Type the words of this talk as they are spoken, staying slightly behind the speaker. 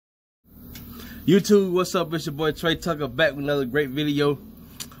YouTube, what's up? It's your boy Trey Tucker back with another great video.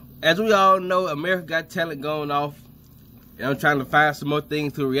 As we all know, America Got Talent going off, and I'm trying to find some more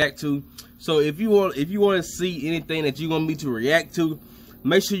things to react to. So if you want to see anything that you want me to react to,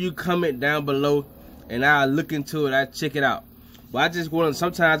 make sure you comment down below, and I'll look into it. I'll check it out. But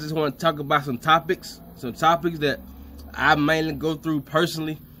sometimes I just want to talk about some topics that I mainly go through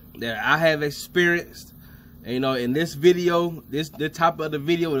personally, that I have experienced. And, you know, in this video, the topic of the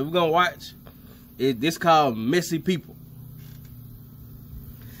video that we're gonna watch is this called messy people.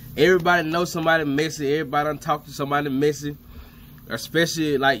 Everybody knows somebody messy. Everybody done talk to somebody messy.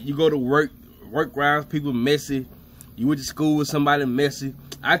 Especially like you go to work around people messy. You went to school with somebody messy.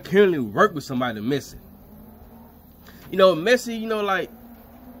 I currently work with somebody messy. You know, messy, you know, like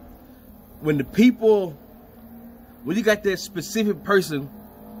when you got that specific person,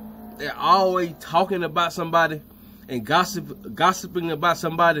 they're always talking about somebody and gossiping about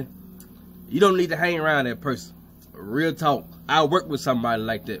somebody, you don't need to hang around that person. Real talk. I work with somebody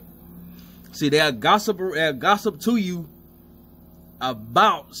like that. See, they'll gossip to you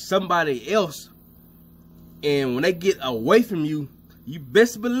about somebody else, and when they get away from you, you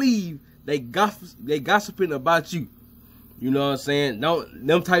best believe they gossiping about you. You know what I'm saying?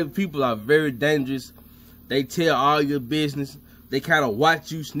 Them type of people are very dangerous. They tell all your business. They kind of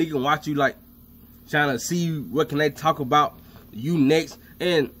watch you, sneak and watch you, like trying to see what can they talk about you next.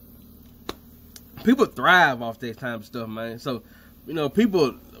 And people thrive off that type of stuff, man. So, you know,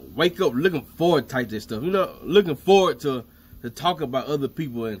 people wake up looking forward to type this stuff. You know, looking forward to talk about other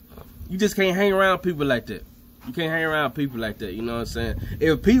people, and you just can't hang around people like that. You can't hang around people like that. You know what I'm saying?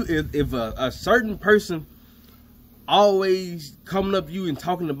 If a certain person always coming up to you and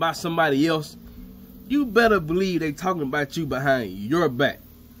talking about somebody else, you better believe they talking about you behind your back.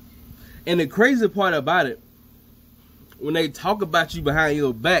 And the crazy part about it, when they talk about you behind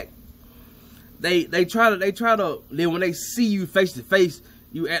your back, they try to then when they see you face to face,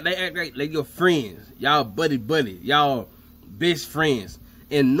 they act like your friends, y'all buddy, y'all best friends,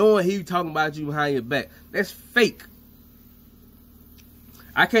 and knowing he talking about you behind your back, that's fake.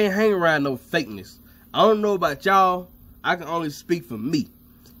 I can't hang around no fakeness. I don't know about y'all. I can only speak for me.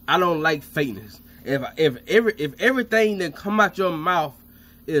 I don't like fakeness. If everything that come out your mouth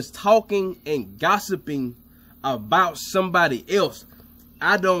is talking and gossiping about somebody else,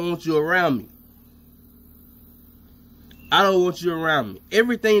 I don't want you around me. I don't want you around me.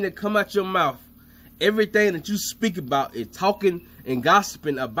 Everything that come out your mouth, everything that you speak about is talking and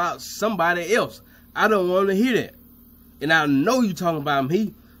gossiping about somebody else. I don't want to hear that. And I know you talking about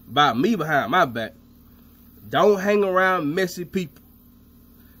me behind my back. Don't hang around messy people.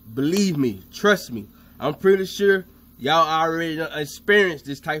 Believe me, trust me. I'm pretty sure y'all already experienced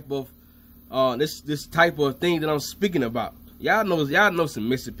this type of this type of thing that I'm speaking about. Y'all know some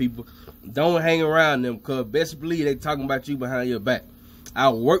messy people. Don't hang around them, cause best believe they talking about you behind your back. I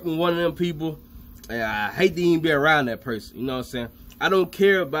work with one of them people, and I hate to even be around that person. You know what I'm saying? I don't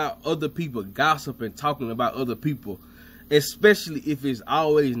care about other people gossiping, talking about other people, especially if it's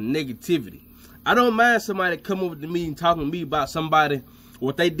always negativity. I don't mind somebody come over to me and talking to me about somebody,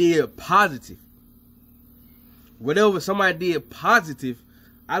 what they did positive. Whatever somebody did positive,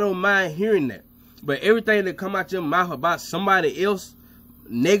 I don't mind hearing that. But everything that come out your mouth about somebody else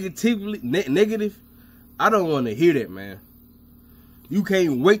negative, I don't want to hear that, man. You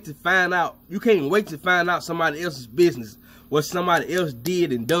can't wait to find out. You can't wait to find out somebody else's business, what somebody else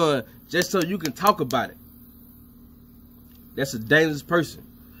did and done, just so you can talk about it. That's a dangerous person.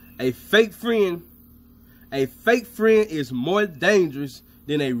 A fake friend is more dangerous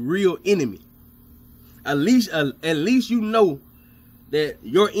than a real enemy. At least you know that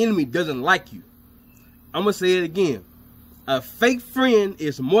your enemy doesn't like you. I'm gonna say it again. A fake friend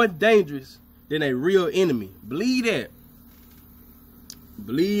is more dangerous than a real enemy. Believe that.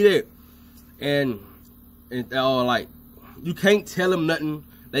 Believe that. And like, you can't tell them nothing.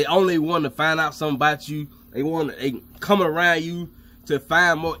 They only want to find out something about you. They come around you to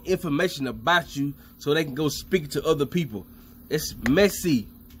find more information about you so they can go speak to other people. It's messy.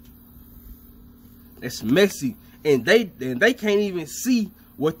 It's messy. And they can't even see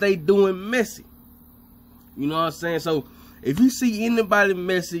what they doing messy. You know what I'm saying? So if you see anybody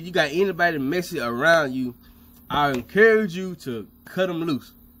messy, you got anybody messy around you, I encourage you to cut them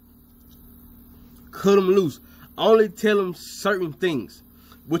loose. Cut them loose. Only tell them certain things.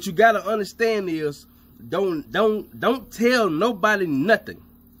 What you gotta understand is, don't tell nobody nothing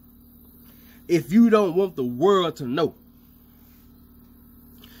if you don't want the world to know.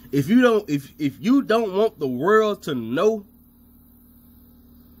 If you don't want the world to know,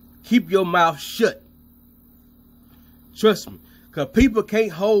 keep your mouth shut. Trust me, because people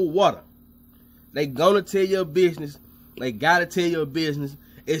can't hold water. They gonna tell your business. They gotta tell your business.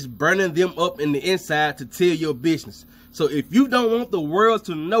 It's burning them up in the inside to tell your business. So if you don't want the world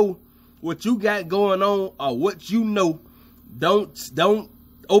to know what you got going on or what you know, don't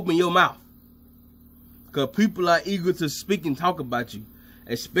open your mouth. Because people are eager to speak and talk about you.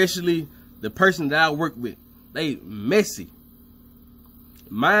 Especially the person that I work with. They messy.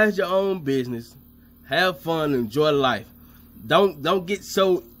 Mind your own business. Have fun, enjoy life. Don't get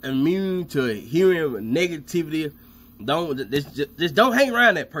so immune to hearing negativity. Just don't hang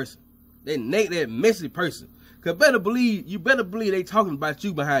around that person. That messy person. Cause you better believe they talking about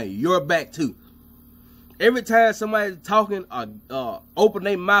you behind your back too. Every time somebody's talking or open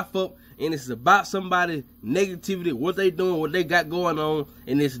their mouth up and it's about somebody negativity, what they doing, what they got going on,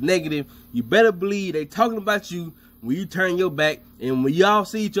 and it's negative, you better believe they talking about you when you turn your back, and when y'all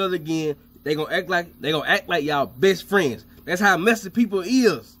see each other again, they gonna act like y'all best friends. That's how messy people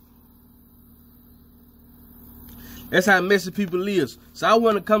is. That's how messy people is. So I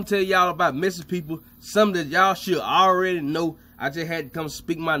want to come tell y'all about messy people, something that y'all should already know. I just had to come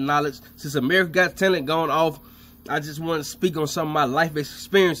speak my knowledge. Since America Got Talent gone off, I just want to speak on some of my life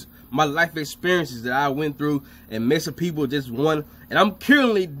experiences that I went through, and messy people just one. And I'm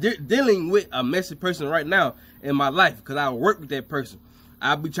currently dealing with a messy person right now in my life because I work with that person.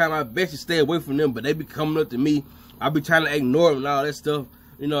 I be trying my best to stay away from them, but they be coming up to me. I be trying to ignore them and all that stuff.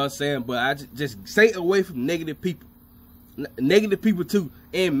 You know what I'm saying? But I just stay away from negative people. Negative people too,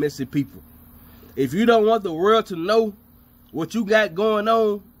 and messy people. If you don't want the world to know what you got going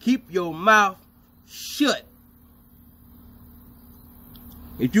on, keep your mouth shut.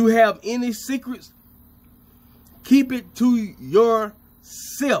 If you have any secrets, keep it to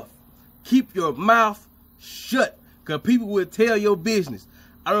yourself. Keep your mouth shut, because people will tell your business.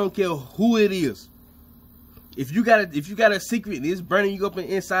 I don't care who it is. If you got a secret and it's burning you up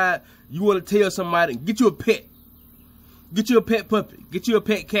inside, you want to tell somebody, get you a pet. Get you a pet puppy. Get you a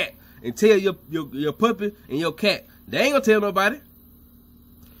pet cat. And tell your puppy and your cat. They ain't gonna tell nobody.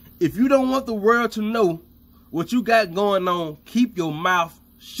 If you don't want the world to know what you got going on, keep your mouth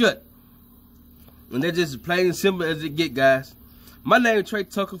shut. And that's just as plain and simple as it get, guys. My name is Trey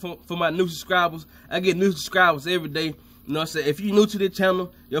Tucker. For my new subscribers, I get new subscribers every day. You know what I'm saying? If you're new to this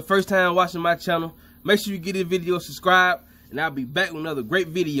channel, your first time watching my channel, make sure you get this video, subscribe, and I'll be back with another great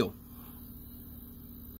video.